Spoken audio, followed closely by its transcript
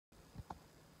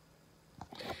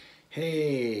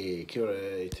Hey, kia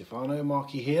ora, Tefano,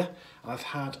 Markie here. I've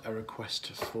had a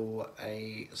request for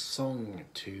a song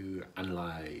to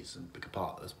analyse and pick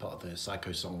apart as part of the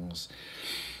Psycho Songs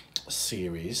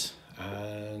series.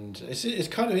 And it's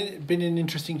kind of been an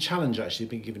interesting challenge, actually,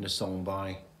 being given a song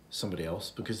by somebody else,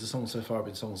 because the songs so far have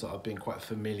been songs that I've been quite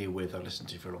familiar with, I've listened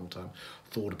to for a long time,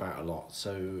 thought about a lot.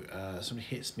 So somebody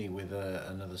hits me with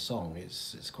another song,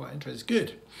 it's quite interesting, it's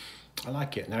good. I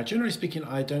like it. Now, generally speaking,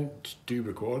 I don't do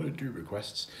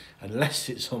requests unless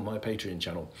it's on my Patreon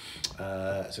channel.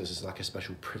 So this is like a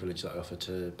special privilege that I offer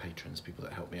to patrons, people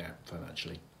that help me out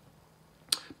financially.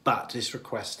 But this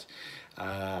request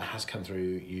has come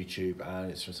through YouTube, and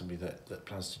it's from somebody that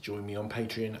plans to join me on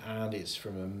Patreon, and it's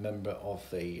from a member of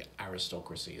the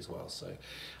aristocracy as well, so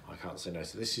I can't say no.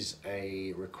 So this is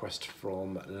a request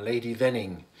from Lady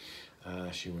Venning.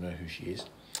 She will know who she is.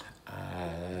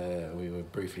 We were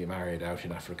briefly married out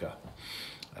in Africa.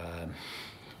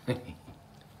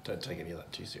 Don't take any of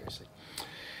that too seriously.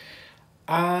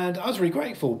 And I was really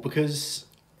grateful because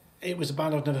it was a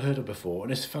band I'd never heard of before,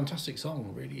 and it's a fantastic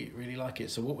song. Really like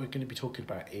it. So what we're going to be talking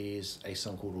about is a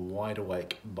song called Wide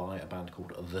Awake by a band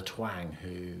called The Twang,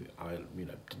 who I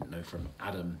didn't know from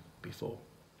Adam before.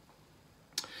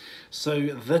 So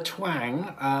The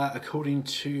Twang, according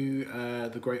to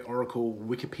the great oracle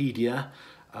Wikipedia,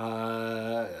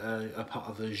 a part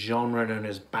of the genre known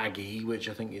as baggy, which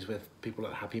I think is where people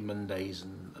like Happy Mondays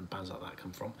and bands like that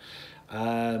come from.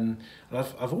 And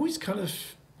I've always kind of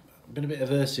been a bit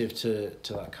aversive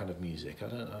to that kind of music. I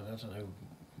don't know, a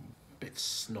bit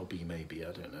snobby maybe,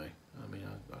 I don't know. I mean,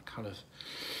 I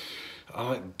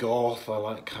like goth, I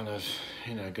like kind of,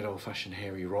 good old fashioned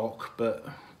hairy rock, but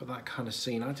that kind of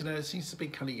scene, I don't know, it seems to be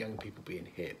kind of young people being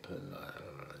hip, and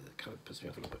it kind of puts me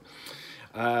off a little bit.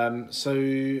 So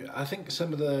I think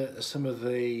some of the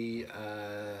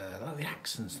like the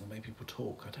accents, the way people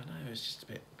talk, I don't know, it's just a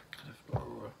bit kind of,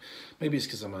 maybe it's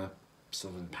because I'm a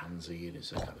southern pansy and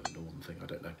it's a kind of northern thing, I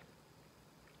don't know.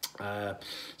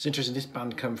 It's interesting, this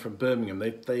band come from Birmingham.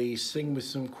 They sing with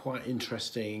some quite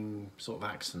interesting sort of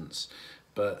accents,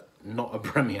 but not a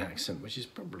Brummie accent, which is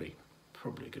probably a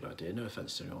good idea. No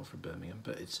offence to anyone from Birmingham,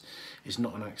 but it's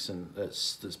not an accent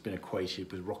that's been equated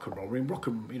with rock and roll. I mean,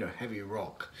 heavy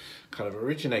rock kind of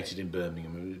originated in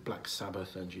Birmingham. It was Black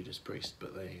Sabbath and Judas Priest,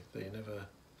 but they never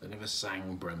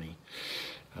sang Brummie.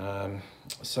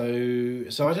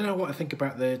 So I don't know what I think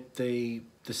about the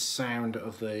sound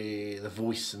of the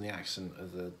voice and the accent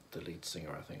of the lead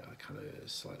singer. I think I kind of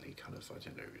slightly I don't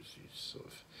know, sort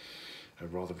of a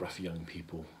rather rough young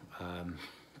people.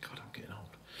 God, I'm getting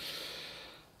old.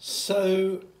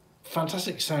 So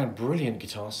fantastic sound, brilliant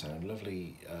guitar sound,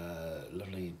 lovely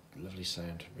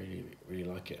sound. Really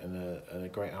like it, and a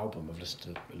great album. I've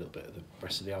listened to a little bit of the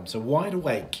rest of the album. So Wide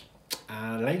Awake.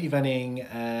 Lady Venning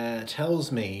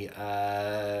tells me,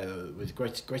 with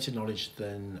greater knowledge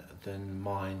than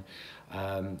mine,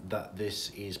 that this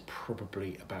is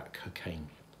probably about cocaine.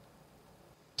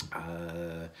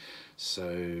 I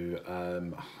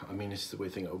mean, it's the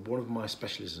weird thing. One of my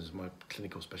specialisms, my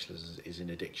clinical specialisms, is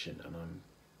in addiction, and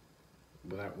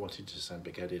without wanting to sound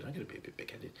big-headed, I'm going to be a bit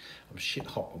big-headed. I'm shit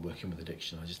hot on working with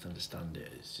addiction. I just understand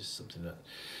it. It's just something that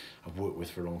I've worked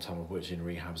with for a long time. I've worked in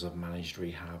rehabs. I've managed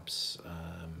rehabs.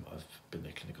 I've been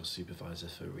a clinical supervisor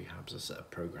for rehabs. I set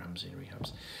up programs in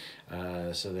rehabs.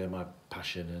 So they're my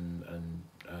passion, and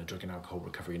drug and alcohol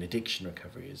recovery and addiction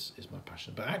recovery is my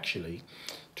passion. But actually,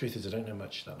 truth is, I don't know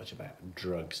that much about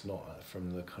drugs. Not from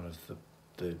the kind of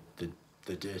the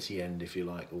dirty end, if you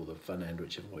like, or the fun end,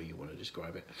 whichever way you want to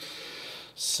describe it.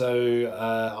 So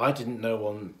I didn't know,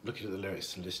 on looking at the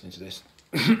lyrics and listening to this,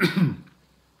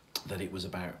 that it was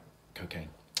about cocaine,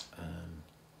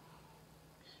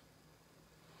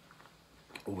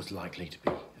 or was likely to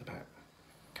be about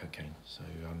cocaine. So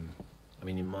I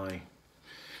mean, in my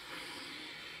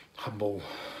humble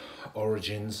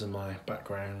origins and my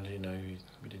background,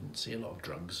 we didn't see a lot of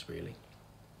drugs really.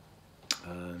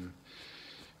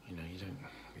 You don't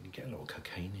really get a lot of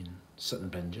cocaine in Sutton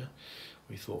Benja.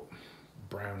 We thought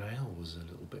brown ale was a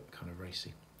little bit kind of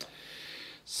racy.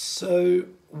 So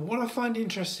what I find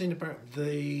interesting about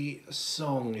the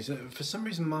song is that for some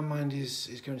reason my mind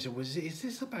is going to, is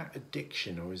this about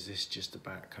addiction, or is this just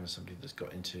about kind of somebody that's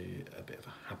got into a bit of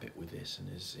a habit with this, and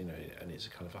is and it's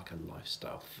kind of like a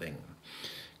lifestyle thing?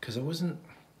 Because on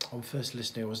first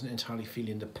listening, I wasn't entirely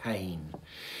feeling the pain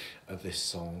of this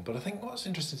song, but I think what's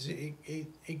interesting is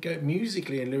it goes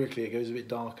musically and lyrically, it goes a bit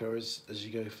darker as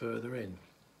you go further in.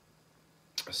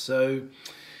 So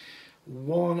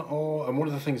one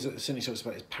of the things that Cindy talks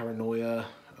about is paranoia,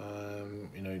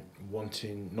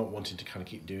 not wanting to kind of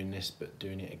keep doing this, but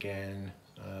doing it again.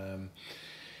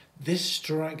 This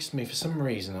strikes me for some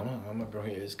reason. I'm not wrong.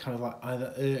 It's kind of like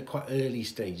either quite early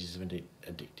stages of an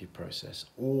addictive process,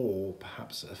 or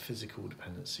perhaps a physical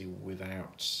dependency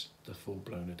without the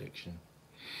full-blown addiction.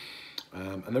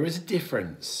 And there is a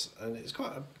difference, and it's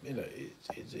quite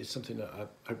it's something that I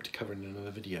hope to cover in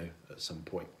another video at some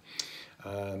point.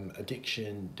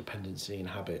 Addiction, dependency, and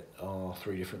habit are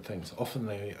three different things. Often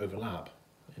they overlap.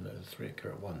 The three occur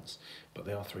at once, but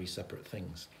they are three separate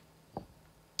things.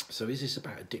 So is this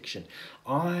about addiction?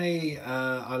 I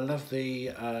love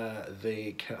I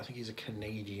think he's a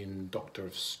Canadian doctor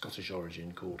of Scottish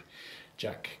origin called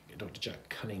Dr. Jack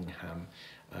Cunningham,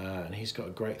 and he's got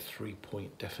a great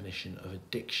 3-point definition of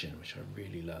addiction, which I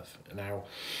really love. Now,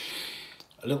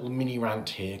 a little mini rant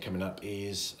here coming up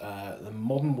is the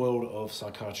modern world of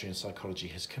psychiatry and psychology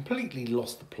has completely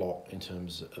lost the plot in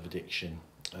terms of addiction.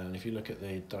 And if you look at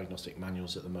the diagnostic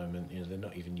manuals at the moment, they're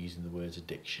not even using the words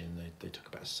addiction. They talk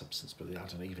about substance, but I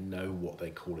don't even know what they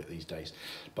call it these days.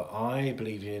 But I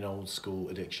believe in old school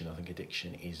addiction. I think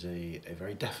addiction is a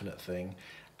very definite thing,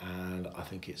 and I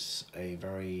think it's a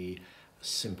very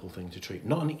simple thing to treat.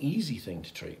 Not an easy thing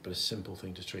to treat, but a simple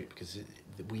thing to treat, because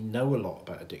we know a lot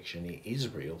about addiction. It is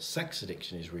real. Sex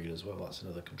addiction is real as well. That's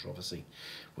another controversy,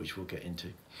 which we'll get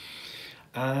into.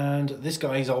 And this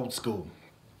guy is old school.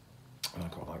 And I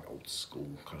quite like old school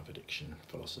kind of addiction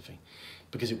philosophy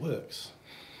because it works,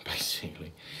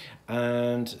 basically.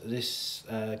 And this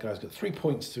guy's got 3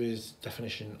 points to his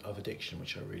definition of addiction,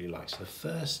 which I really like. So the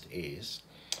first is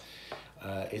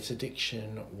it's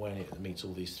addiction when it meets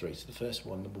all these three. So the first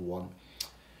one, number one,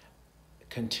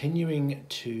 continuing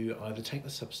to either take the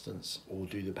substance or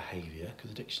do the behaviour,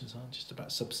 because addictions aren't just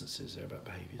about substances, they're about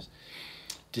behaviours,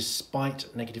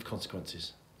 despite negative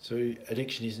consequences. So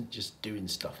addiction isn't just doing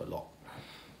stuff a lot.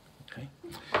 Okay.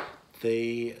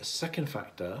 The second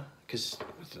factor, because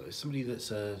somebody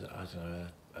that's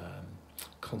a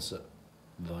concert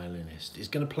violinist is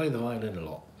going to play the violin a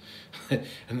lot,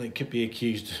 and they could be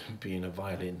accused of being a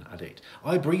violin addict.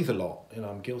 I breathe a lot,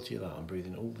 I'm guilty of that. I'm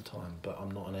breathing all the time, but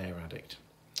I'm not an air addict.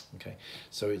 Okay,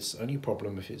 so it's only a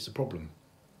problem if it's a problem,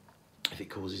 if it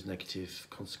causes negative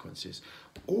consequences,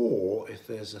 or if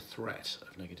there's a threat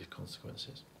of negative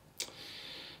consequences.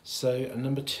 So,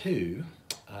 number two,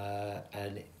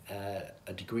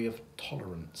 a degree of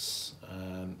tolerance.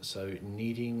 So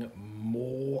needing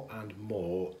more and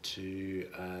more to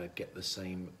get the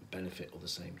same benefit or the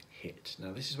same hit.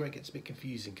 Now, this is where it gets a bit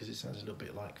confusing because it sounds a little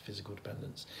bit like physical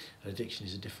dependence. And addiction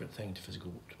is a different thing to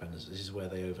physical dependence. This is where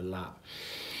they overlap.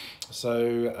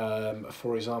 So,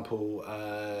 for example,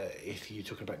 if you're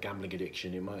talking about gambling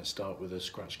addiction, it might start with a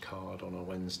scratch card on a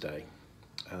Wednesday.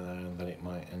 And then it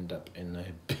might end up in a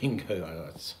bingo.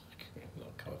 That's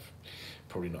kind of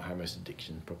probably not how most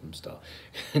addiction problems start.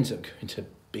 It ends up going to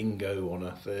bingo on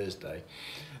a Thursday.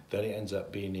 Then it ends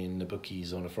up being in the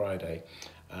bookies on a Friday.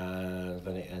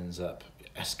 Then it ends up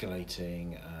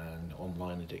escalating and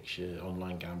online addiction,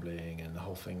 online gambling, and the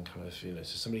whole thing kind of,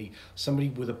 so somebody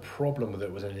with a problem with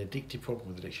it, with an addictive problem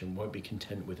with addiction, won't be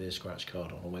content with their scratch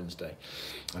card on a Wednesday,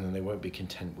 and then they won't be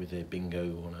content with their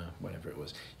bingo on a whenever it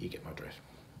was. You get my drift.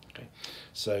 Okay,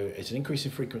 so it's an increase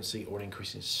in frequency or an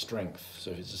increase in strength.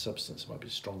 So if it's a substance, it might be a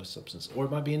stronger substance, or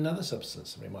it might be another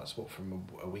substance. Somebody might swap from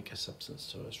a weaker substance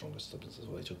to a stronger substance as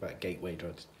well. They talk about gateway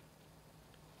drugs.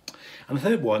 And the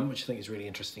third one, which I think is really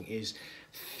interesting, is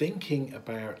thinking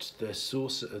about the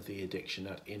source of the addiction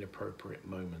at inappropriate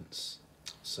moments.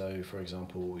 So, for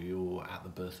example, you're at the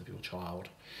birth of your child,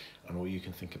 and all you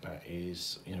can think about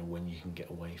is, when you can get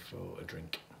away for a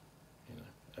drink,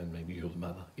 and maybe you're the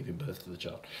mother giving birth to the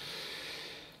child.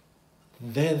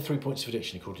 They're the 3 points of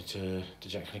addiction, according to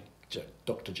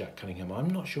Dr. Jack Cunningham. I'm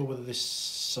not sure whether this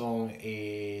song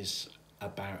is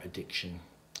about addiction,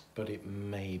 but it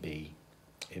may be.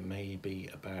 It may be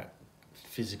about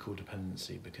physical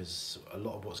dependency, because a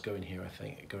lot of what's going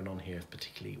on here,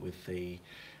 particularly with the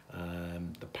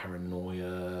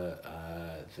paranoia,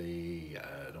 the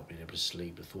not being able to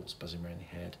sleep, the thoughts buzzing around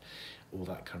your head, all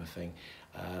that kind of thing.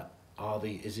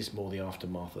 Is this more the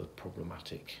aftermath of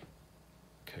problematic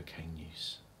cocaine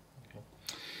use? Okay.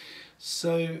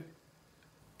 So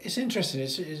it's interesting.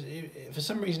 For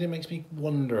some reason, it makes me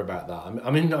wonder about that.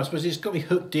 I suppose it's got me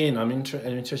hooked in. I'm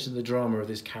interested in the drama of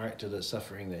this character that's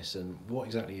suffering this, and what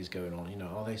exactly is going on.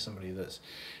 Are they somebody that's,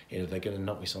 they're going to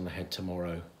knock this on the head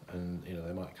tomorrow, and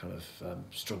they might kind of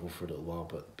struggle for a little while,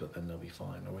 but then they'll be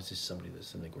fine. Or is this somebody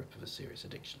that's in the grip of a serious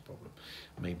addiction problem?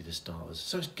 Maybe the stars.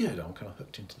 So it's good. I'm kind of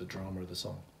hooked into the drama of the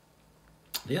song.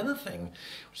 The other thing,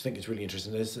 which I think is really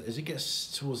interesting, is as it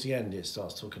gets towards the end, it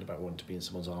starts talking about wanting to be in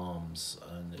someone's arms,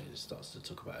 and it starts to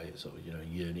talk about sort of,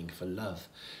 yearning for love,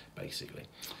 basically.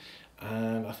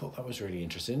 And I thought that was really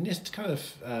interesting. This kind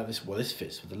of this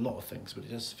fits with a lot of things, but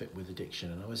it does fit with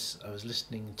addiction. And I was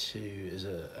listening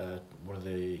to one of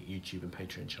the YouTube and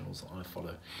Patreon channels that I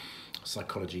follow,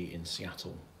 Psychology in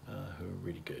Seattle, who are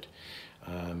really good.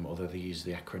 Although they use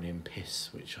the acronym PISS,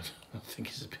 which I think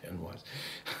is a bit unwise.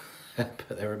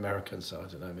 But they're American, so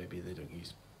I don't know. Maybe they don't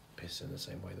use PISS in the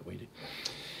same way that we do.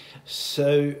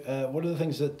 So one of the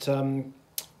things that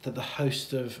the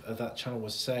host of that channel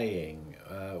was saying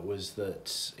was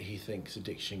that he thinks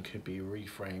addiction could be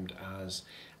reframed as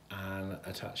an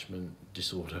attachment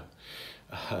disorder.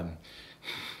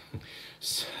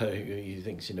 So he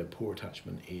thinks, you know, poor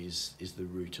attachment is the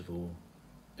root of all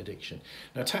addiction.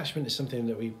 Now, attachment is something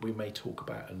that we may talk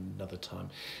about another time.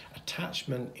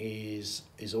 Attachment is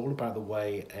all about the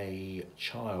way a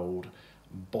child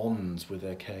bonds with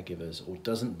their caregivers or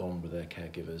doesn't bond with their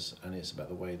caregivers, and it's about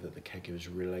the way that the caregivers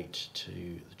relate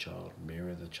to the child,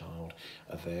 mirror the child,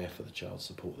 are there for the child,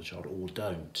 support the child, or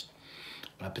don't.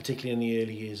 Particularly in the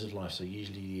early years of life, so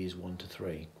usually years 1 to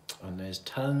 3. And there's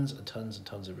tons and tons and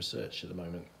tons of research at the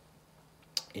moment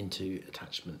into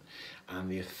attachment and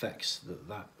the effects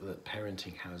that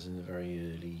parenting has in the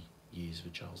very early years of a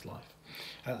child's life.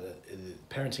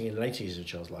 Parenting in later years of a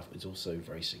child's life is also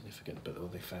very significant, but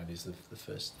what they found is the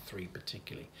first 3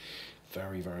 particularly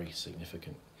very, very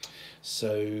significant.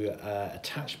 So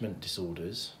attachment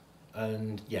disorders,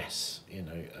 and yes, you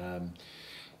know,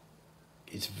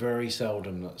 it's very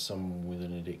seldom that someone with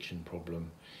an addiction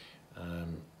problem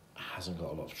hasn't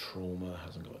got a lot of trauma,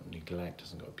 hasn't got neglect,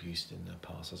 hasn't got abuse in their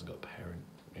past, hasn't got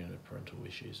parental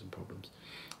issues and problems.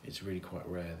 It's really quite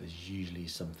rare. There's usually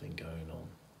something going on.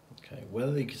 Okay,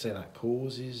 whether you could say that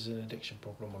causes an addiction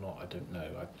problem or not, I don't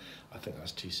know. I think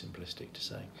that's too simplistic to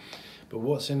say. But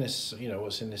what's in this, you know,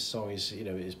 what's in this song is, you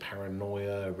know, is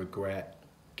paranoia, regret,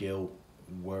 guilt,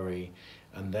 worry,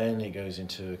 and then it goes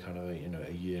into kind of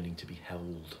a yearning to be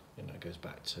held. You know, it goes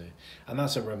back to, and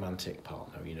that's a romantic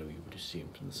partner. You know, you would assume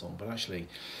from the song, but actually,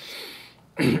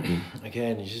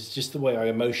 again, it's just the way I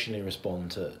emotionally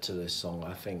respond to this song.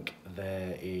 I think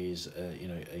there is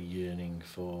a yearning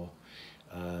for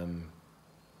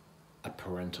a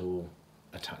parental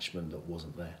attachment that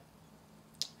wasn't there.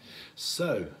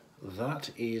 So that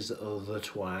is the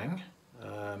Twang.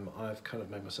 I've kind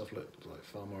of made myself look like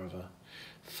far more of a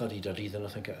fuddy-duddy than I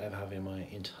think I ever have in my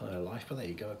entire life, but there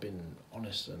you go. I've been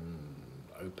honest and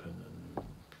open and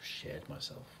shared my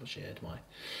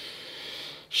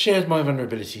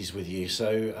vulnerabilities with you.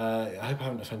 So I hope I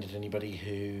haven't offended anybody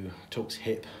who talks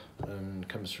hip and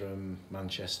comes from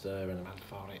Manchester and a man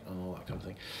farting and all that kind of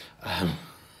thing.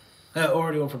 Or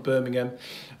anyone from Birmingham,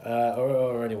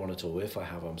 or anyone at all. If I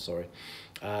have, I'm sorry.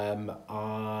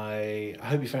 I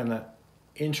hope you found that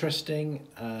interesting.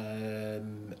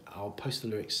 I'll post the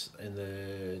lyrics in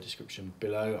the description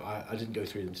below. I didn't go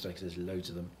through them today because there's loads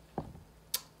of them.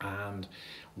 And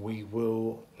we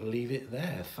will leave it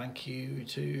there. Thank you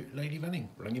to Lady Venning.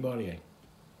 Rangi Barlier.